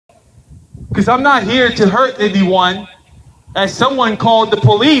Because I'm not here to hurt anyone, as someone called the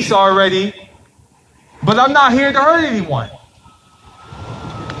police already, but I'm not here to hurt anyone.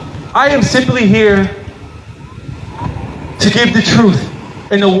 I am simply here to give the truth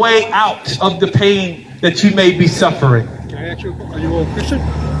and a way out of the pain that you may be suffering. Can I ask you, are you a Christian?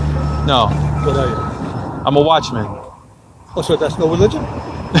 No. What are you? I'm a watchman. Oh, so that's no religion?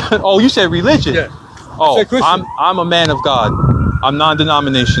 Oh, you said religion? Yeah. Oh, I'm a man of God. I'm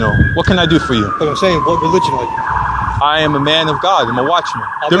non-denominational. What can I do for you? But I'm saying, what religion are you? I am a man of God. I'm a watchman.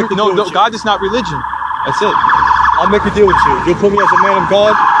 No, God is not religion. That's it. I'll make a deal with you. You'll put me as a man of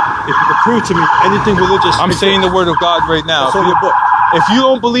God if you can prove to me anything religious. I'm saying the word of God right now. That's on your book. If you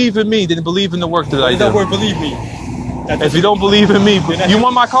don't believe in me, then believe in the work that I do. That word, believe me. If you don't believe in me, you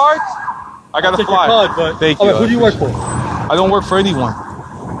want my card? I got a flyer. Card, but thank you. Right, who do you work for? I don't work for anyone.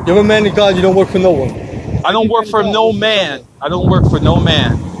 You're a man of God. You don't work for no one. I don't work for no man. I don't work for no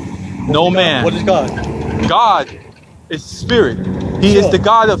man. No man. What is God? God is spirit. He is the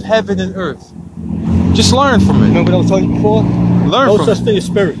God of heaven and earth. Just learn from it. Remember what I was telling you before? Learn no from such it. thing as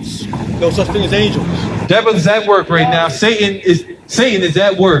spirits. No such thing as angels. Devil's at work right now. Satan is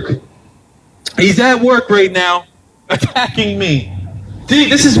at work. He's at work right now, attacking me. See,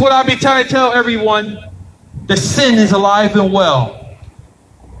 this is what I be trying to tell everyone. The sin is alive and well.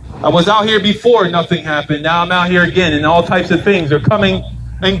 I was out here before, nothing happened. Now I'm out here again, and all types of things are coming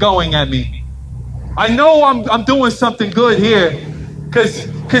and going at me. I know I'm doing something good here, because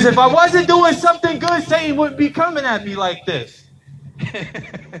if I wasn't doing something good, Satan wouldn't be coming at me like this.